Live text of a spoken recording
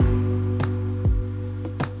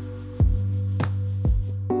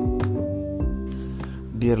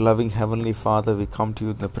Dear loving Heavenly Father, we come to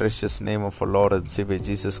you in the precious name of our Lord and Savior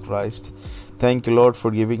Jesus Christ. Thank you, Lord,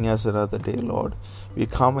 for giving us another day, Lord. We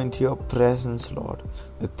come into your presence, Lord,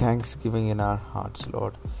 with thanksgiving in our hearts,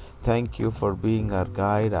 Lord. Thank you for being our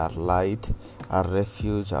guide, our light, our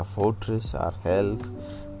refuge, our fortress, our help.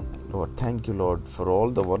 Lord, thank you, Lord, for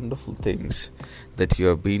all the wonderful things that you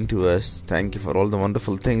have been to us. Thank you for all the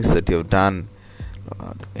wonderful things that you have done,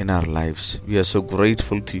 Lord, in our lives. We are so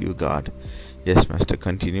grateful to you, God. Yes, Master,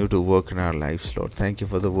 continue to work in our lives, Lord. Thank you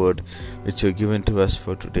for the word which you have given to us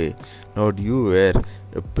for today. Lord, you were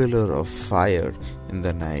a pillar of fire in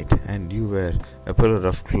the night, and you were a pillar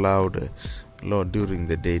of cloud, Lord, during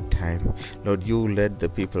the daytime. Lord, you led the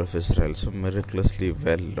people of Israel so miraculously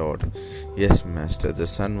well, Lord. Yes, Master, the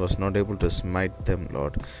sun was not able to smite them,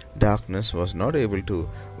 Lord. Darkness was not able to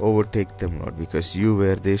overtake them, Lord, because you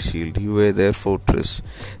were their shield, you were their fortress.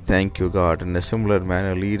 Thank you, God. In a similar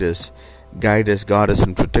manner, lead us, guide us, guard us,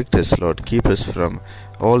 and protect us, Lord. Keep us from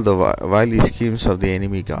all the wily schemes of the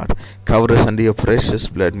enemy, God. Cover us under your precious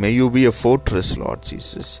blood. May you be a fortress, Lord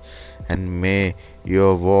Jesus. And may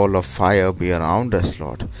your wall of fire be around us,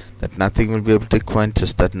 Lord, that nothing will be able to quench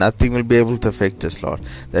us, that nothing will be able to affect us, Lord,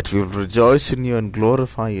 that we will rejoice in you and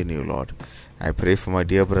glorify in you, Lord. I pray for my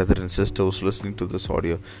dear brother and sister who's listening to this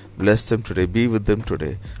audio. Bless them today. Be with them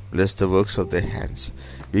today. Bless the works of their hands.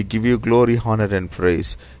 We give you glory, honor, and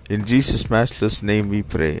praise. In Jesus' matchless name we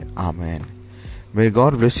pray. Amen. May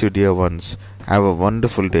God bless you, dear ones. Have a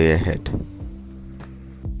wonderful day ahead.